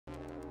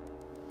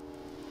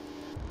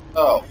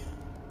Oh,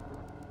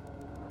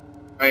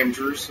 I am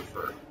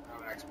Drucifer on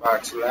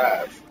Xbox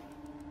Live.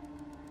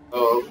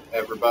 Hello,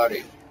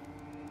 everybody,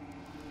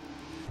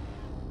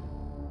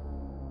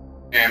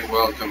 and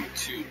welcome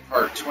to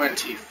part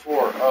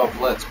 24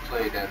 of Let's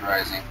Play Dead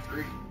Rising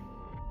 3.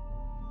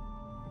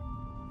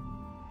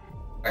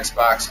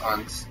 Xbox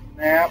on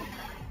Snap.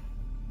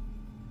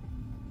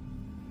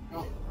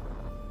 Oh.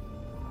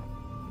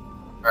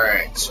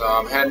 Alright, so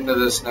I'm heading to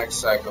this next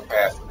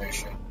psychopath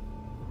mission.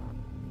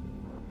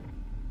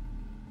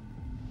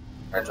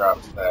 I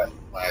dropped that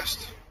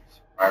last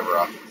survivor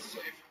off at the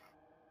safe.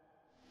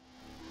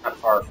 Not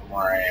far from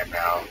where I am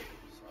now.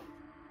 So.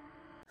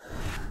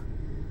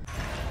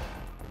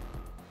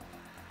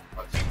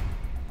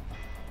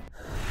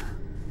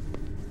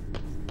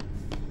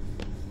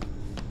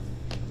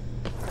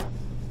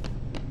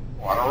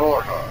 Want a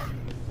roar hog.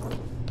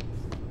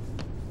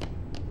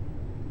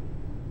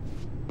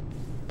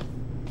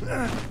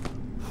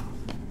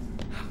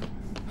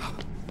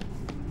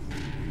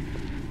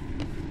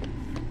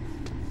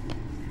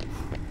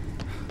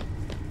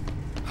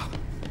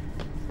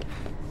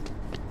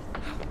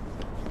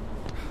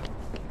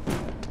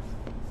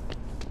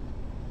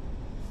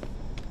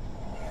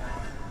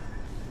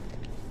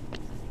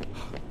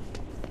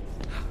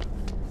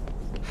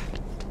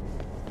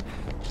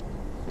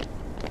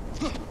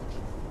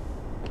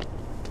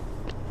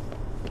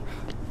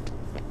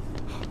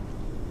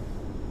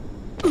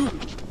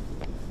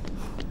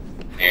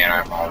 And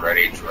I'm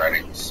already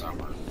dreading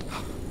summer.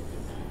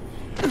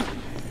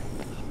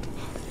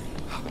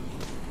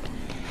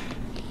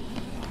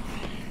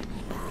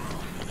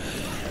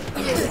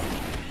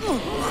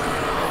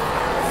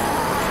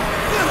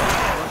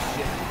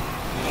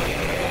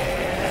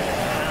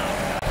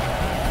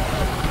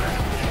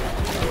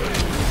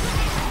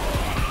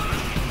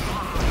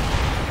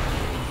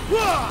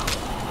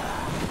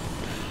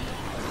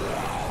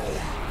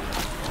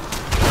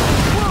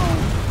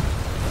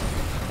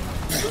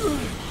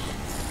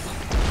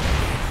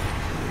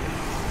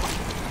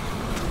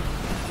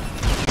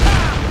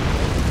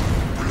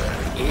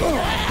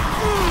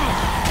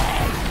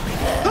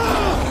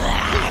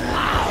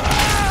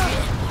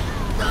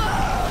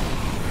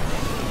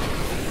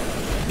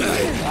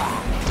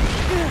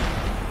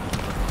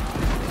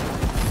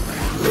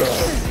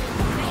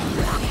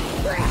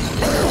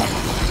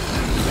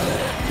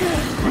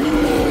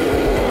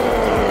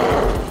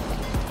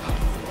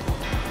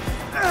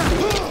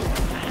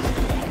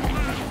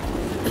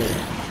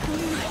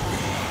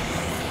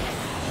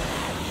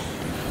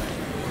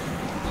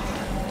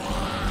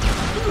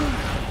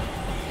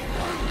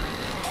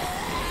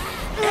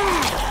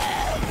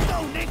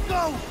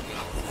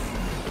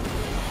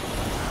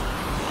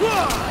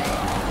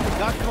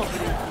 Got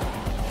company.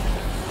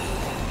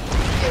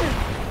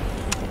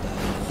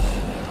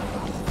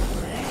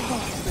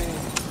 Oh, man.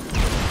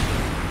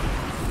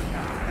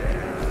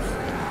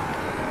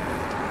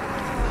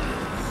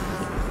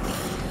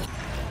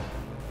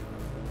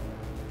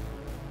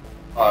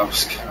 I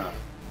was gonna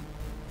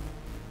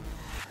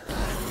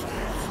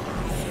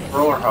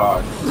roar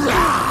hog.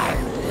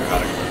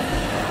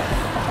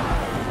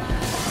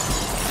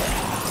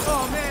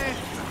 Oh, man.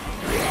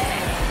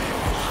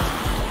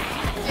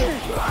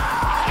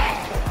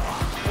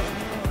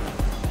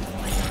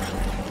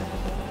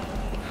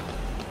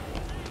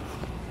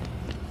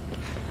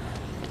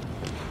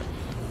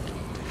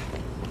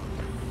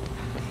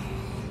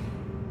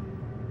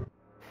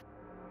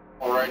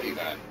 Alrighty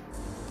then.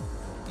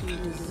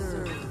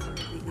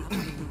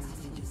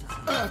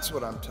 That's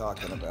what I'm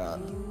talking about.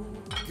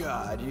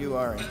 God, you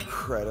are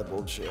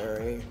incredible,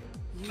 Jerry.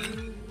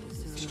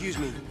 Excuse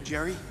me,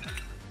 Jerry.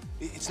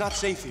 It's not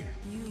safe here.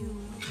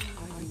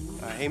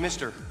 Hey,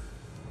 mister.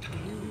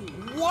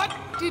 What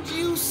did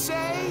you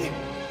say?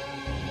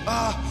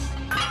 I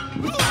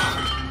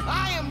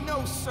am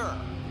no sir.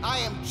 I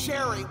am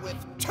Jerry with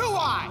 2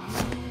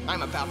 eyes.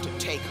 I'm about to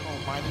take home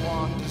my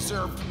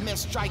long-deserved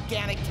Miss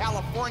Gigantic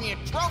California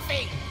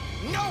trophy.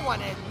 No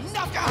one and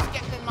nothing's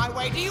getting in my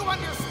way. Do you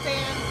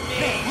understand me?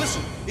 Hey,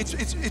 listen.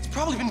 It's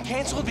probably been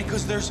canceled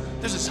because there's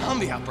a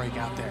zombie outbreak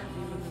out there.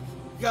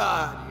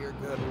 God, you're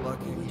good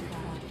looking.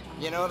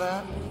 You know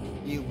that?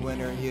 You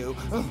winner, you.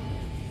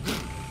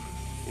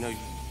 You know,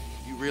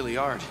 you really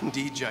are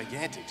indeed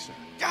gigantic, sir.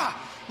 Ah,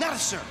 not a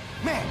sir.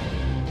 Ma'am.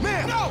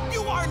 Ma'am. No,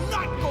 you are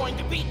not going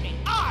to beat me.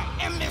 I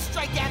am Miss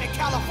Gigantic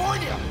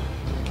California.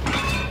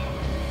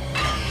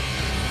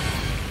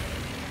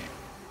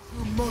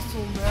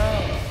 Muscle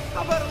now.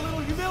 How about a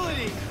little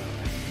humility?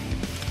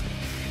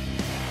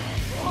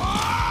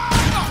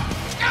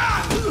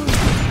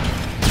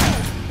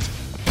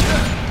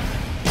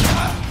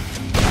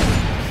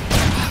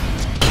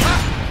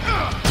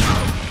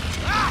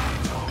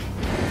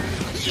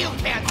 You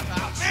can't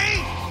stop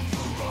me!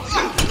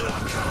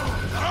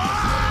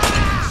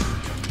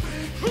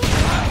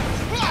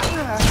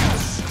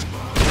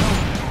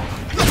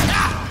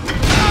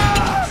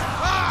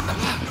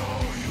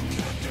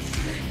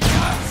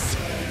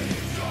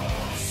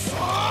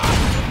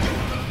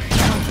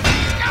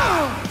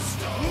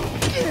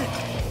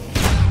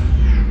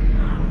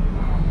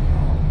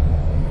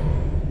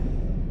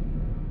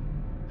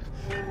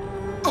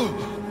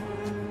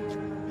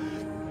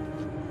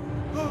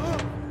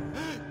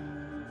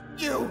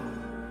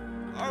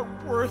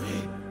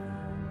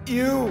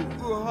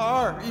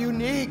 are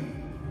unique.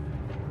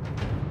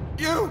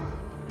 You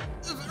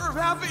deserve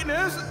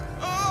happiness.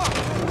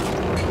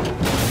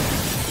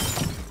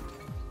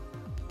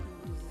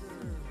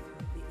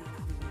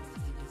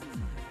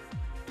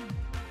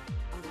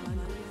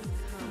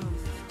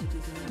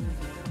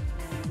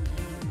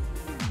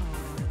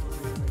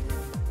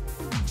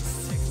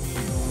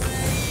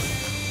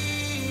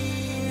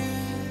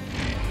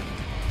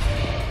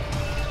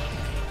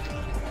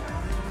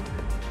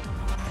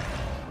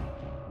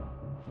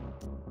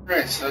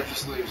 Alright, so that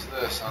just leaves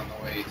this on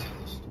the way to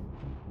the store.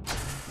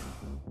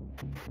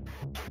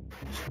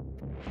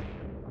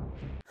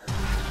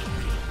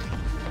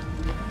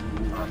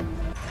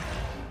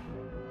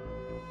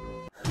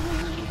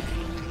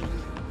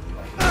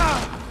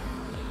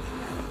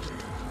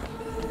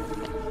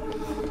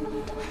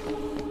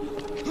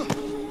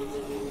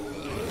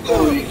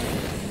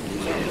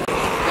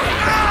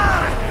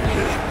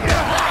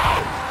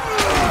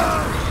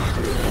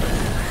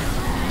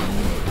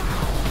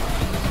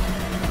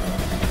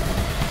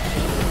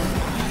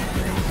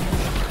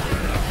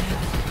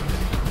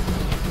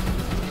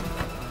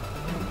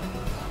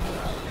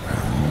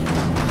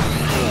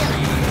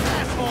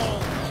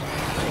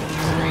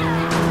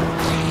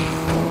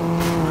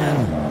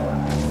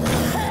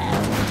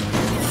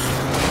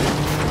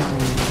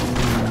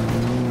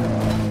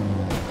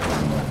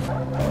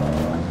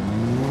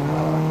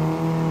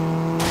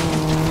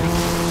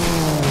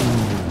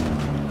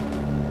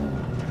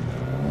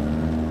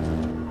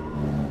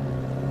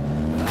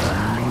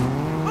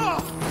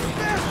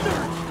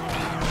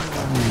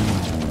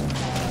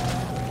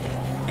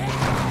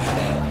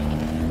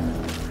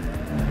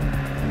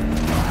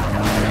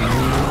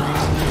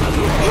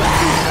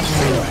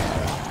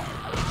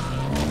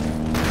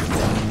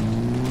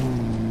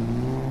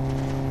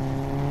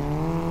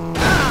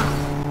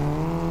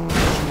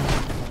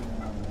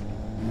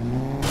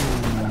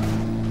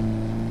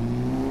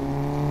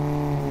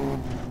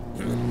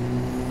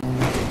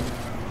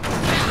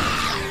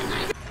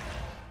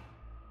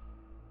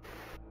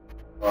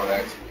 Oh,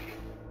 that's weird.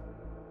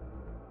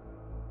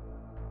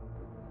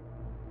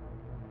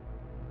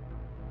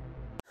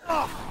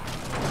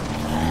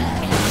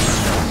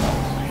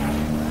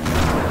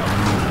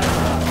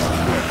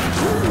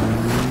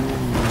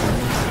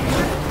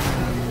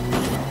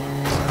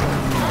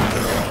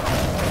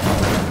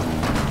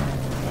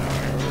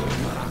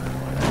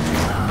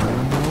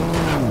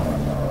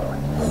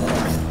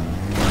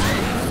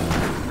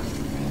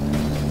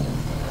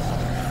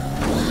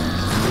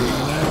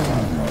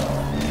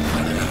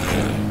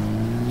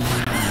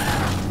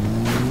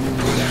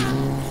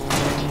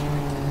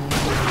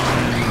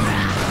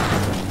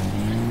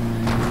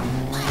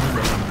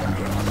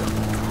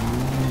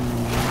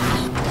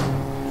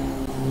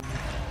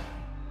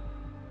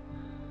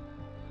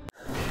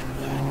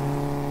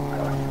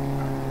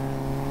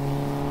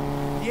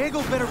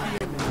 Diego better be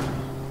in there.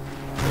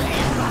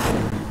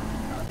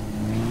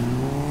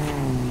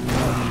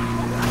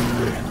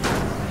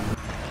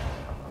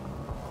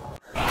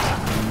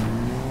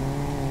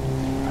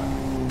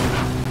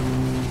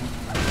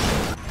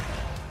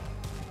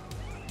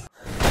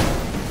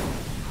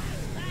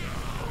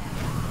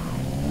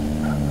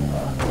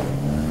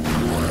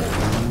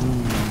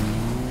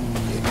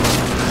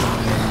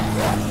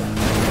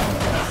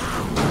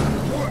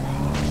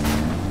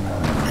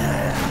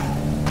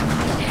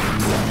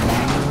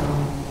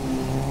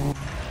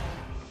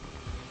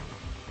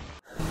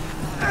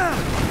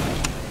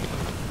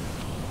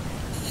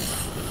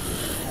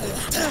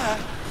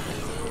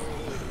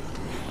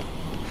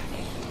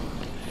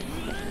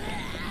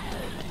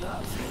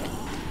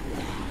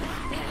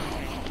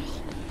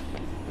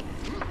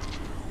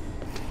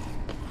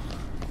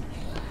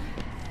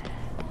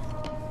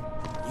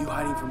 You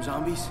hiding from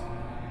zombies?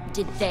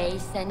 Did they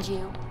send you?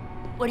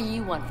 What do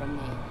you want from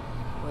me?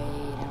 Wait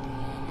a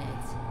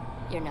minute.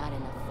 You're not in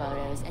the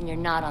photos, and you're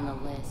not on the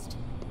list.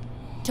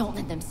 Don't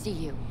let them see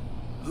you.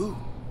 Who?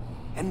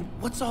 And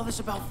what's all this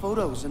about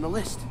photos and the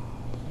list?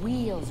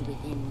 Wheels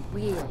within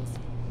wheels.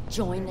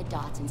 Join the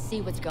dots and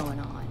see what's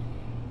going on.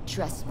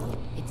 Trust me,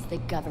 it's the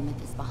government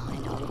that's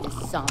behind all of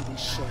this zombie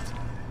shit.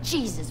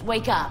 Jesus,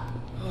 wake up!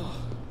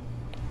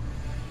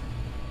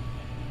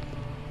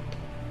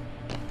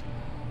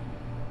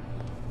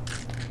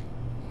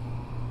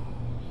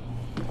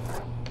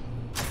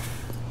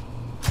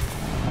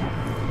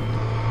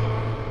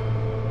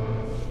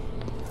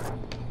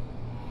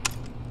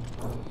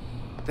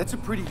 That's a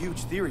pretty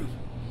huge theory.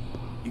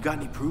 You got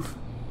any proof?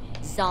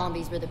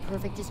 Zombies were the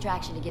perfect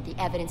distraction to get the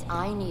evidence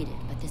I needed,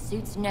 but the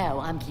suits know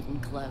I'm keeping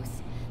close.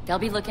 They'll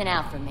be looking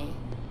out for me.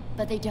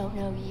 But they don't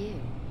know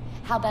you.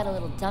 How about a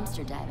little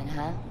dumpster diving,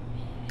 huh?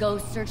 Go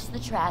search the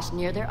trash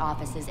near their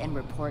offices and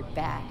report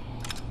back.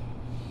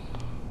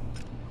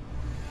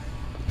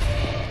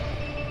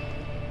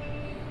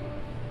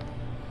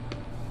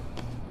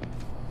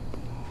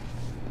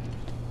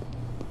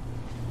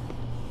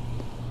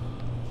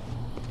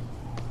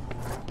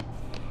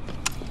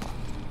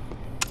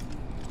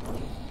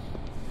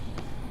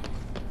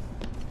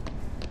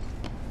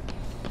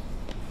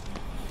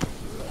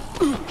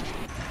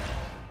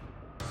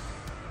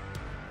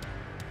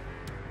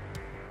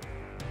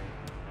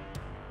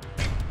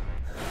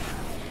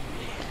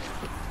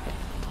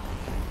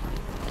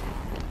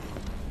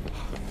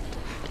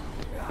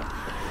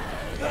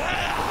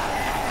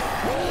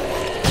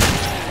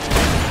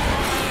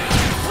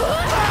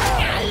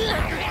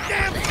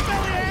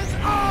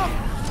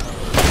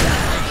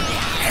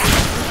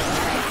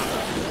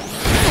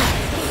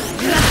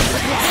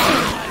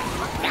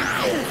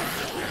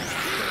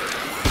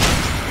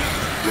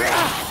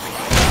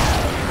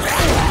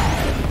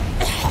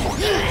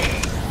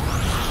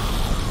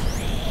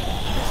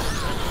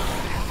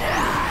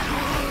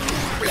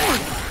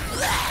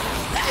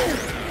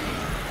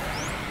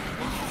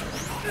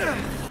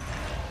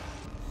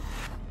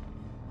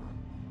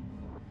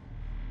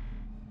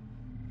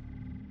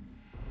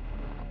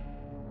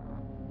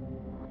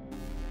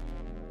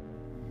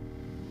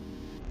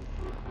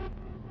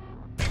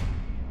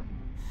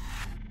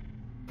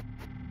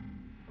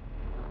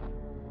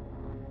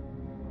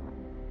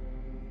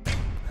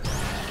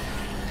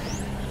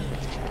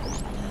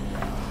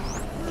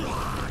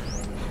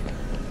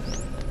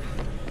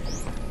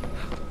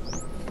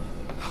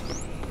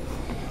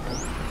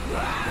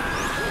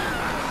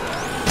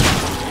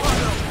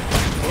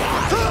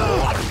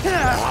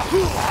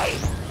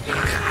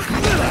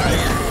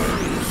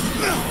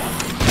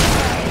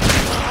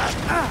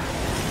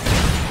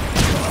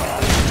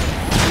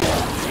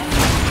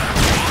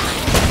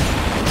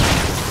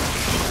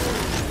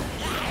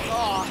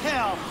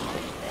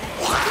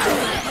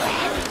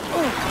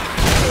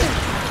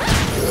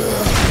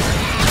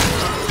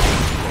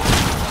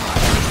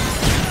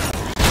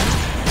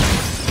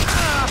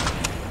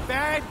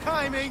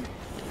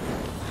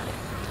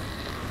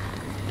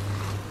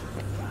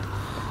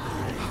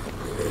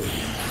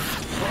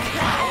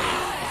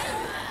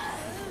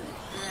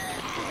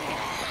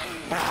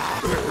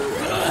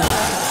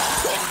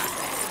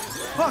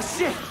 Oh,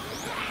 shit!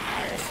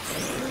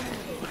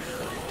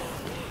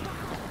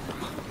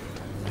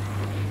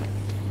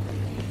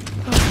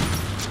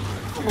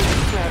 Holy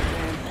crap,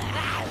 man.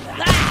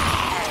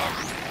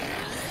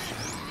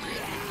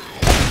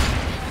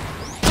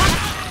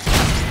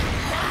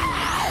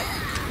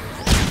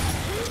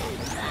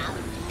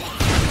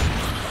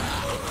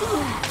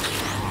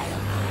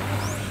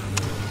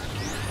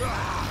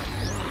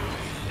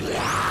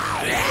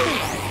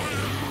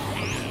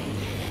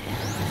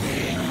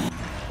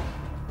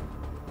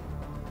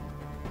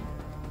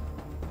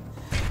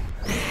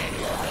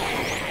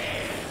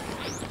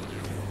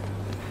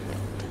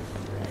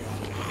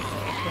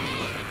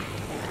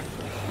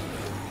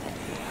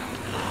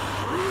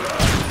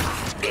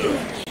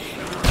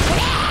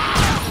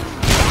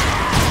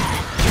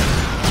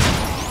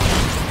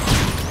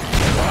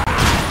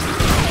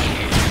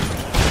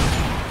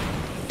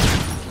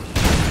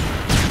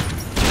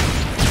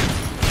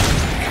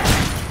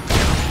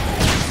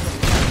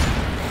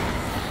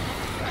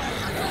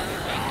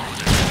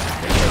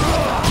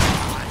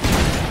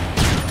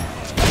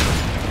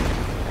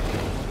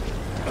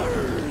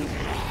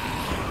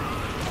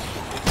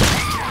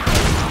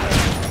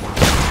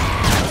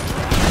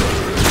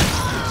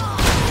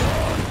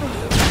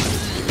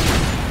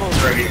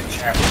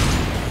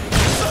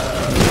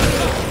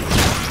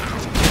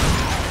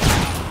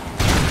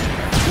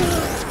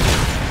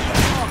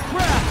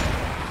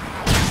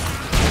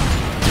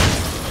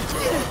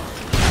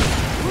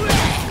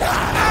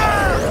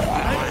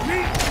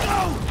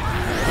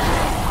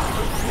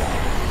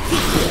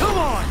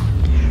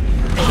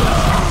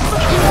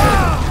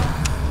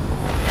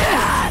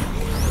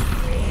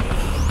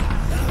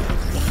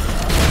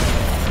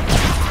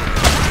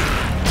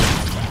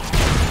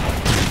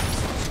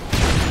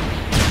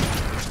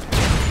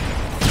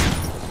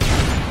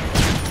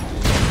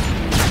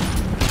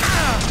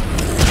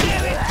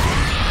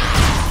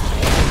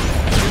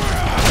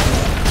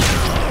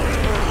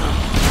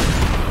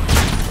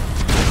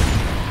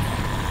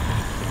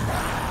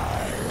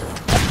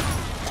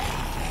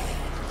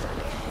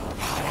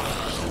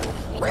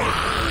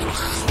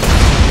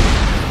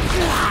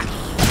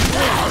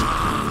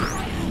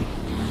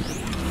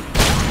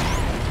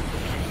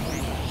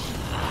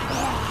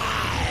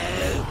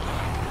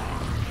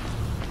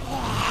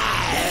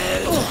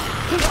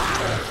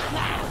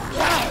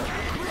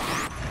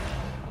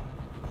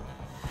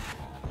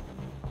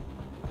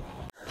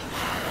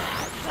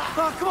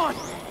 Oh, come on!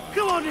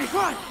 Come on, Nick,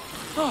 run!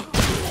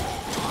 Oh.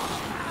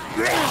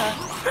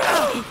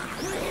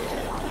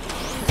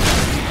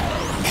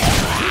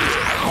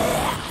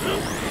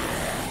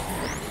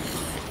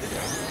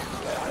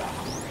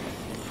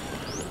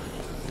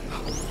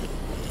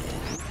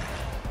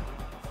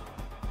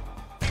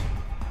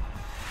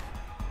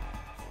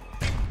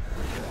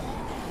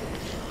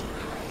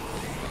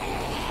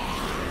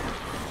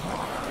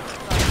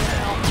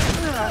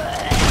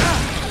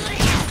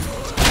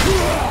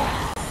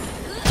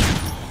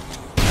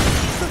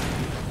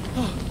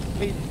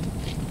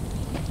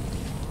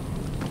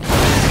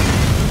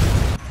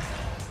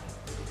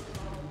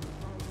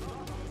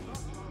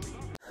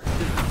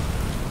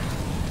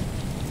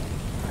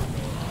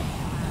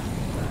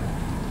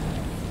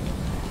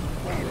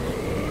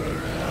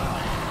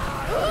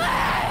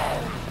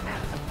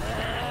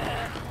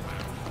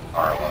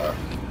 Carla.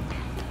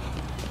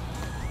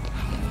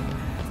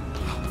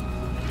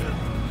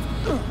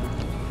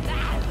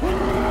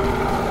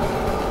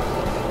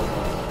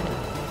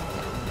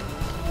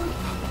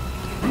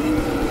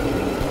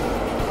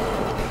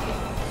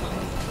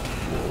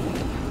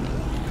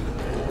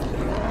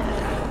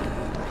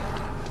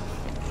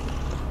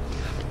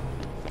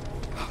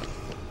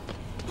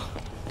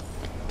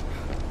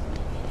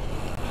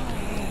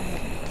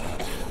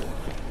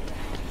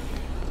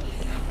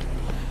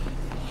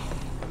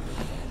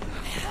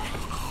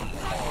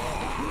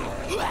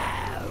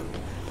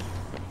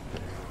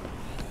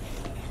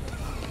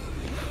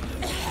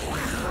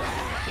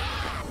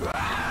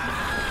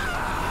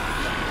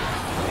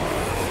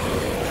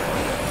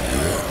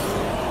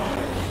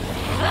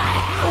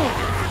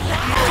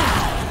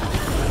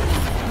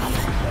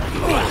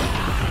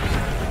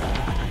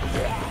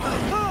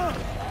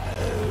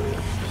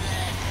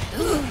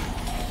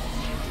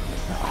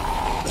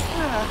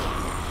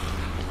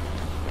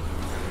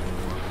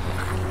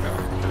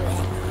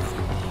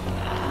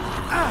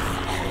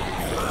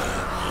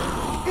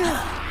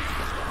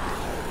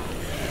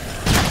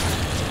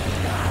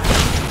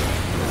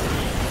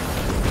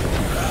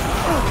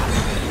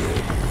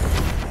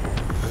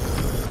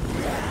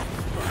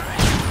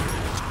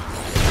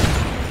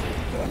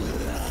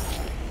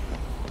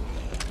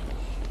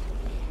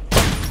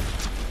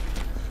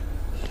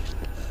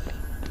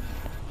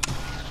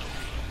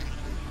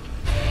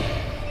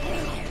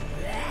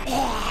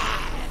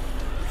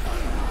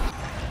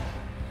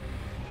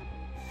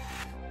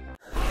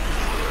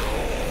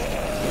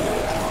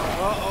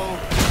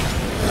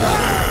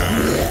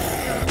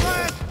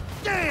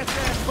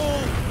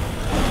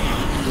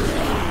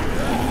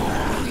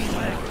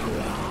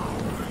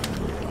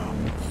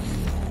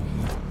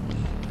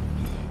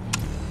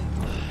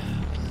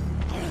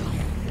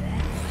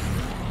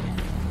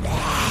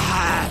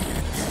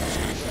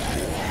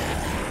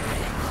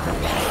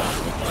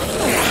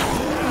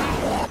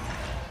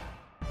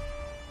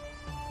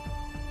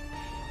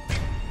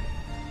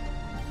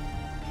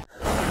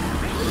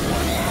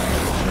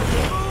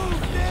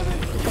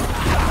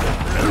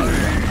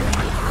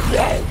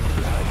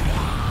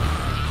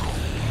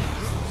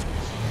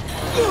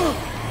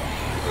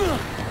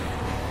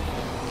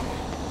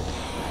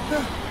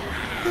 That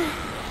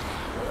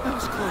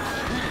was close.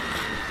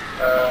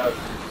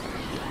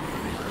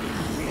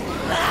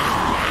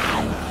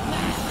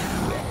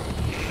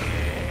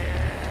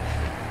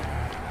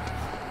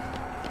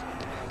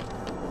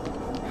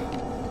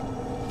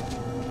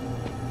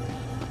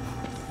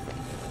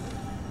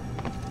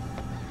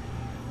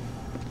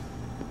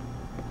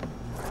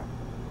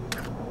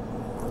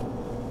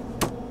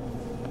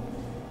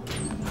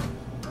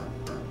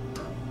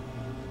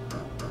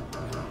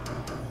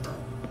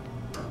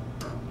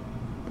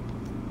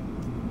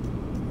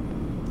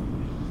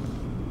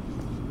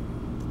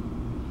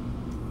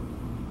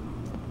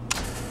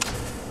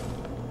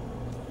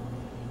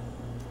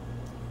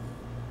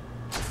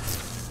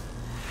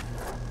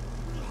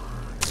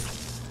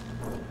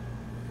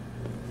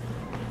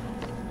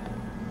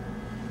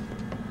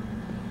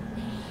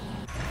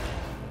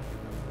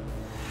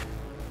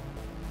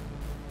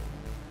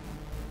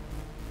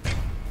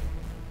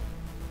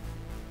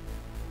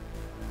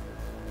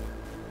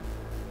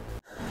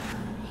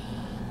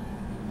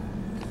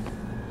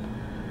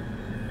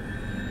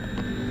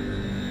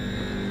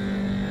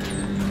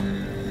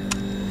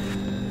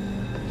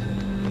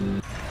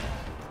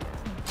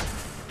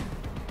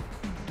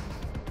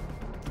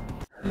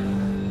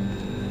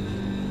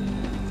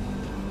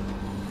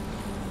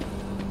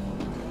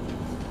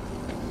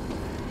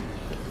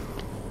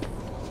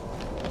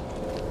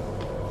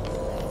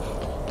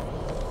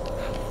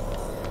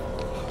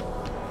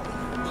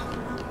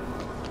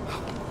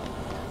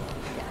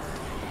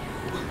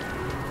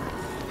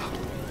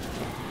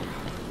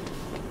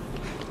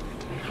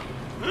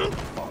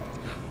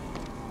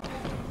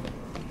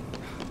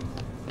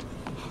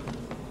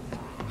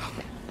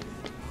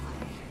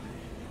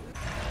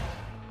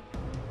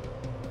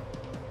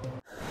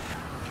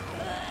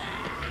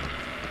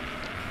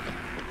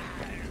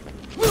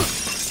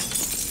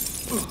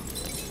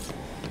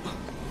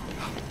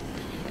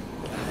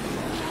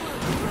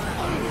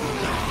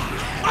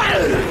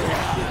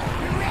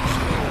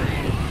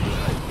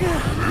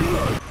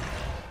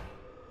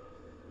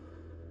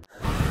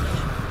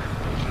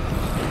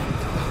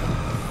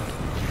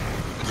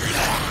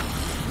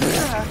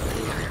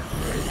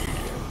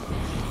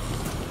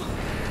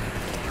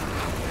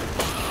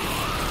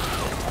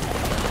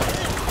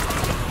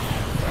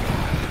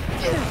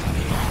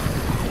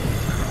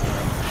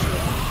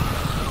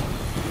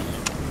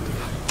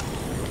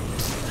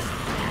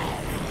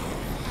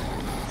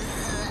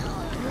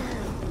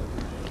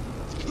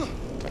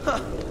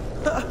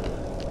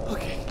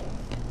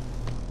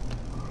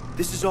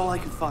 This is all I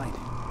can find.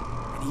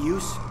 Any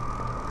use? No.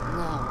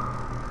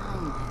 Oh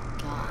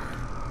my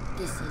god.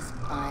 This is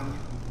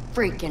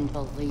unfreaking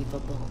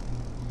believable.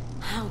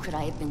 How could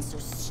I have been so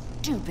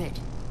stupid?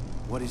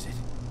 What is it?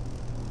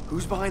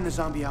 Who's behind the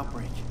zombie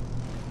outbreak?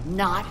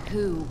 Not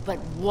who, but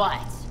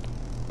what?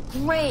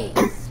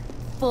 Graves.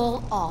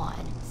 Full on.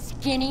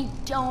 Skinny,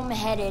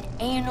 dome-headed,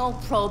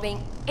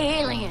 anal-probing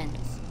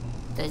aliens.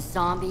 The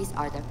zombies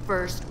are the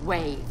first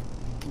wave.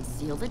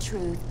 Conceal the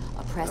truth,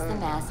 oppress the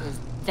masses,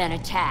 then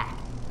attack.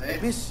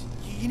 Miss,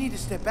 you need to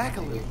step back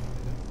a little.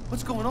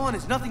 What's going on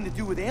has nothing to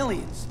do with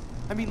aliens.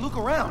 I mean, look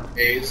around.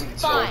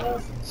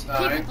 Fine.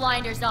 Keep your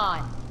blinders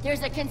on.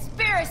 There's a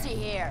conspiracy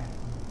here.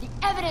 The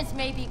evidence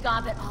may be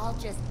gone, but I'll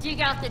just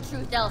dig out the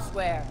truth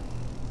elsewhere.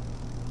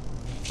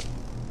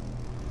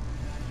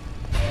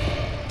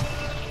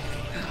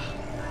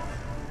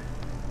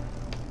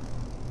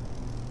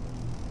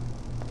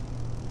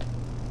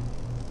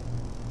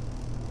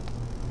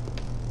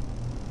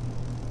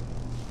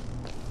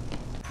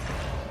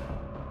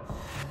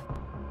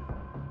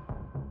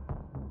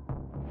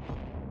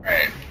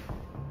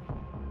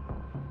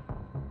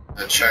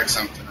 Check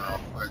something real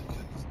quick.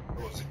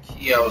 There was a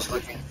key I was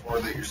looking for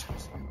that you're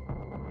supposed to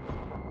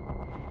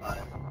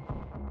find.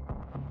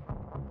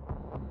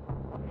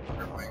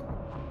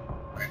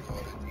 Might go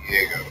to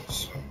Diego's.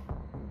 So.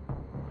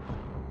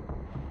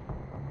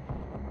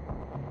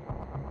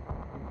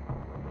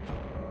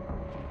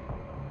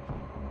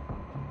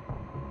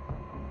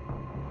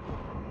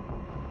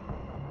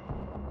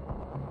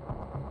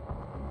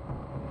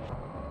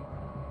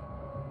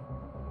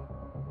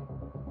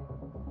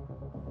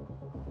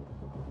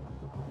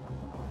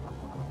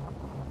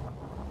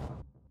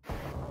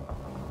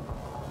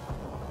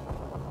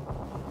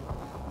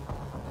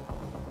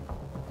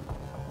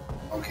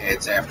 Okay,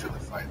 it's after the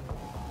fight.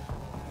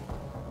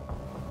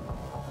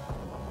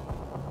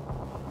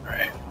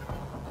 Alright.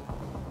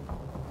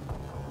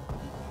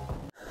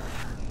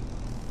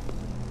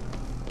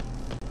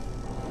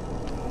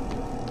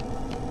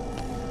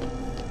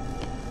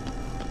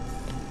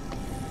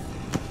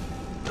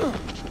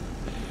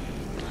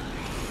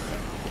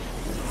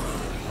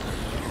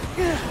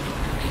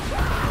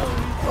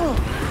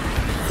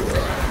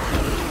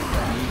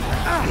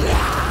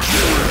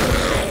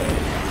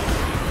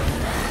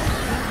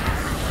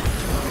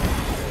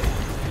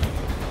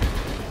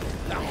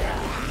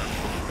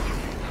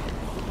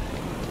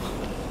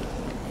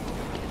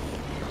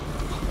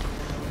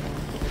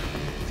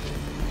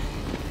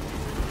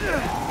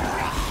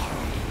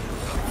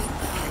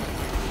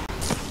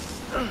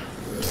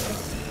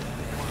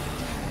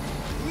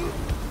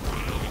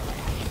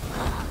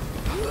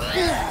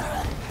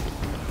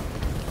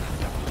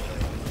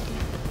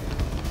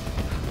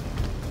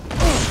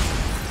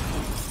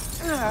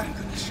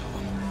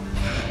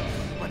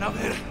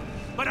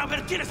 para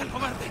ver quién es el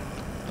cobarde.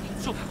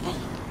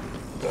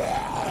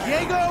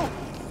 Diego!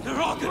 They're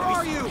all Where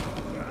are you?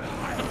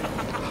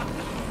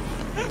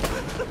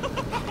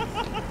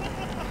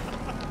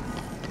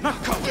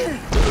 ¡Narco!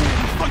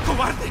 ¡Soy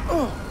cobarde!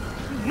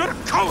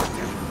 ¡Narco!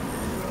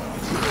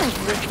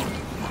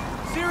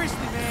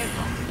 Seriously, man.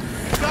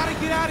 You gotta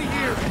get out of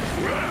here.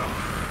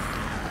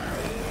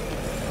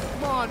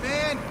 Come on,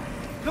 man.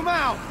 Come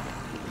out.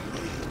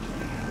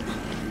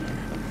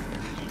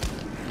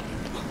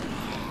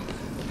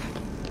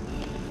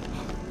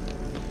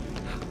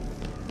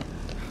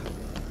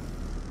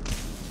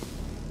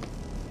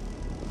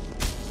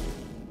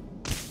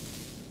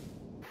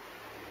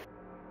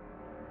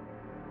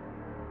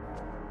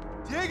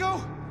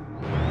 Diego!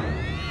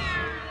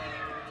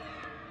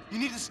 You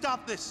need to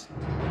stop this.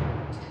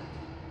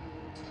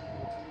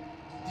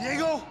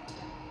 Diego?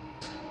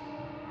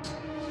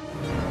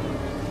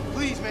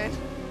 Please, man.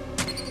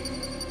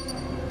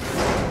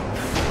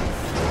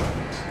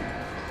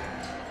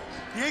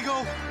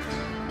 Diego!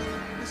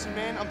 Listen,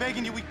 man, I'm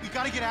begging you, we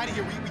gotta get out of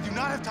here. We do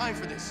not have time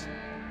for this.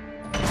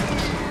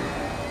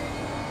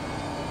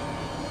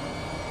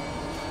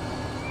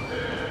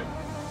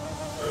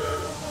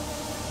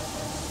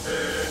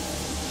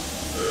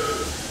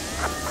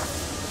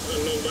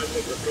 Unknown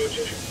license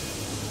approaching.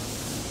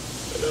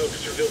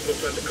 Analysis reveals no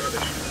signs of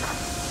carnage.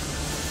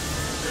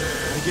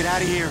 Gotta get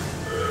out of here.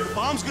 The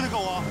bomb's gonna go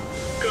off.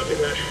 Copy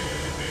that.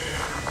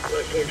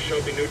 Life form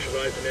shall be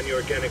neutralized and any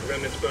organic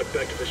remnants brought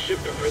back to the ship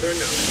for further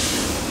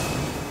analysis.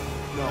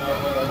 No.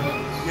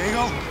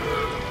 Diego?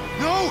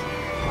 No!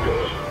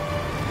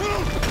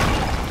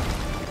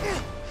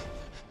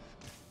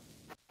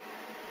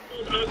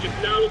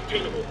 Object now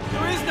obtainable.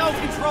 There is no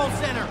control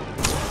center.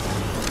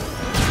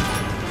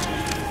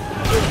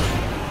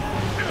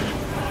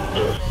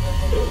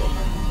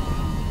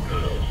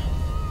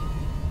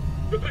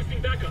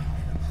 Requesting backup.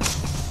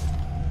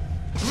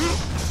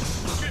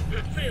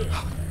 Jetpack failed.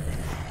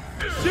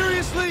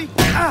 Seriously?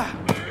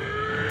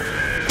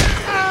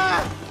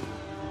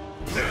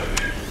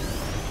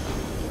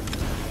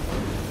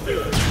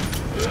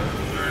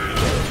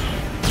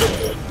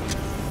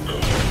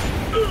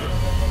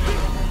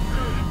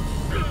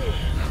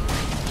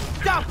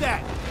 Stop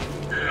that!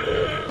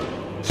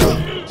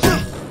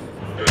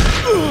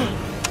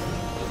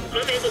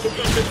 Unable to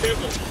stop this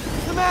vehicle.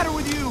 What's the matter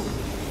with you?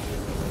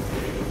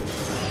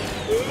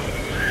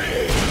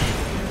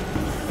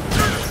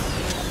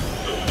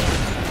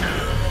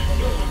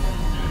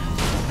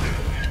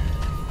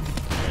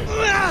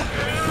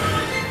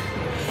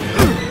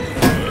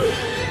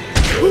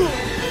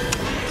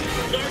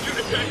 Larger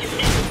attacking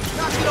vehicle.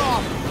 Knock it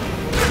off!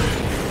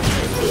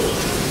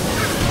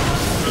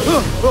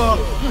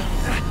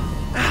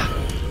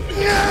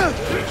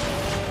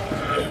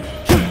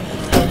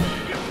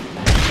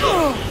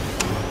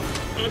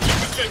 Object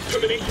reject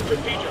termination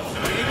procedure.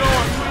 Diego,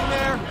 are you in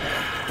there?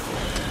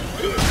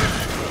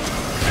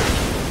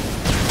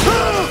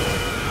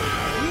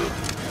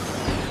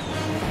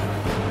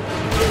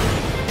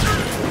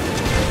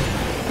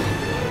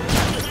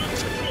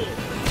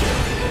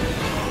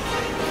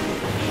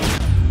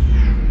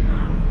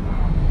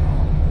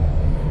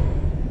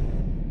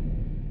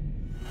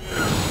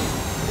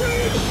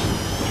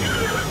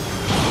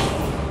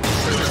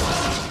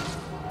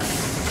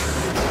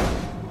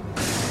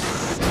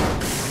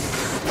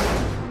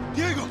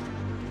 Diego!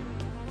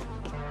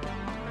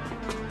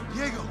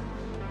 Diego!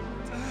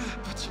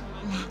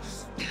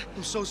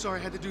 I'm so sorry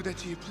I had to do that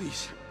to you,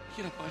 please.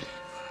 Get up, bud.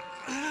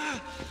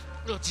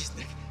 Oh, jeez,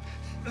 Nick.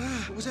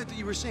 What was that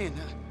you were saying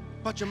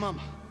about your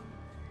mama?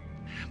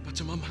 About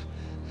your mama.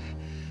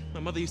 My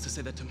mother used to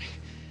say that to me.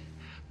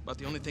 About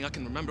the only thing I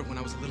can remember when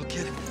I was a little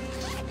kid.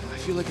 I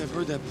feel like I've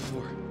heard that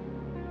before.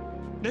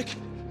 Nick,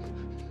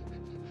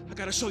 I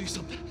gotta show you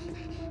something.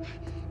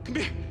 Come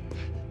here.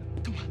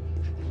 Come on.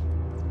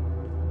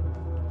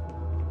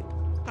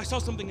 I saw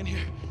something in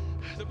here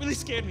that really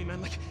scared me,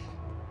 man. Like,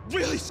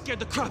 really scared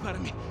the crap out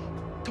of me.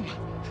 Come on.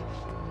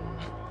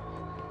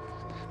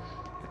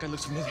 That guy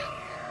looks familiar.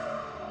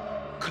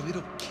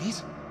 Carlito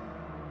Keys?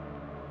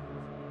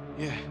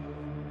 Yeah.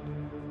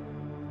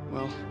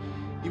 Well,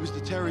 he was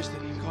the terrorist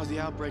that caused the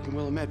outbreak in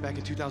Willamette back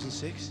in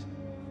 2006.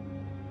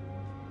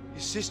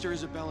 His sister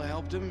Isabella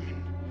helped him.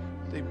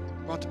 They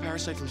brought the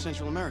parasite from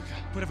Central America.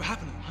 Whatever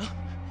happened to him,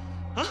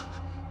 huh? Huh?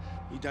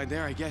 He died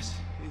there, I guess.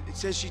 It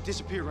says she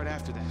disappeared right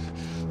after that.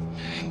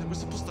 Man, they were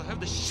supposed to have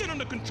this shit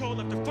under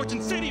control after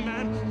Fortune City,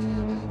 man.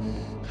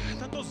 I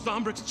thought those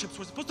Zombrix chips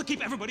were supposed to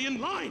keep everybody in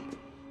line.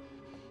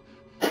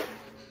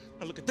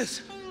 Now look at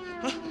this.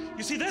 Huh?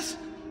 You see this?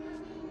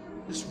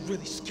 This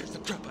really scares the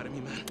crap out of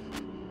me, man.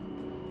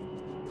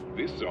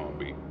 This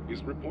zombie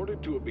is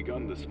reported to have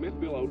begun the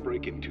Smithville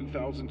outbreak in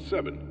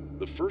 2007,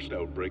 the first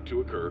outbreak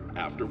to occur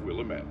after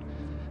Willamette.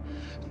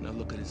 Now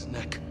look at his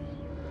neck.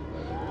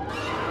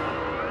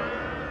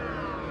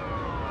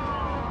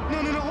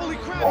 No, holy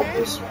crap, Oh, man!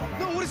 this one.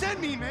 No, what does that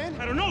mean, man?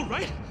 I don't know,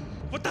 right?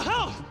 What the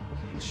hell?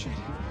 Oh, shit.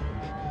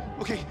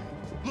 Okay,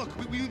 look,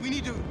 we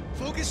need to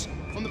focus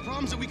on the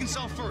problems that we can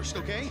solve first,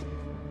 okay?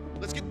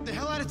 Let's get the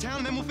hell out of town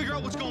and then we'll figure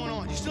out what's going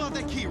on. You still have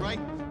that key, right?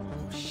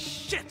 Oh,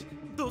 shit!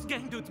 Those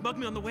gang dudes bugged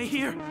me on the way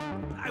here.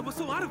 I was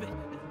so out of it.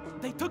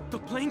 They took the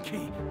plane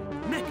key.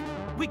 Nick,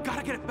 we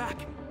gotta get it back.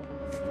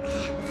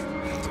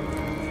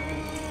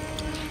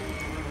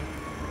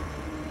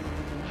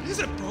 What is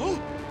it, bro?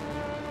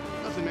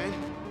 Nothing, man.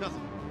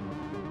 Nothing.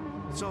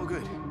 It's all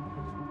good.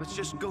 Let's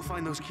just go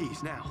find those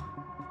keys now.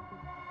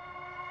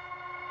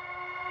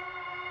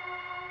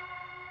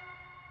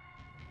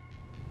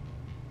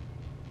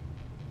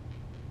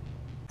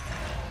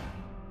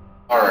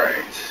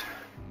 Alright.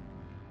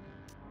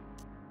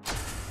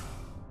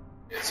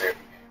 It's it.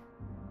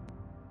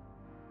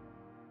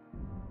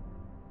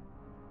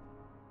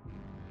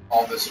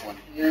 All this one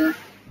here.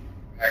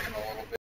 Back in a little bit.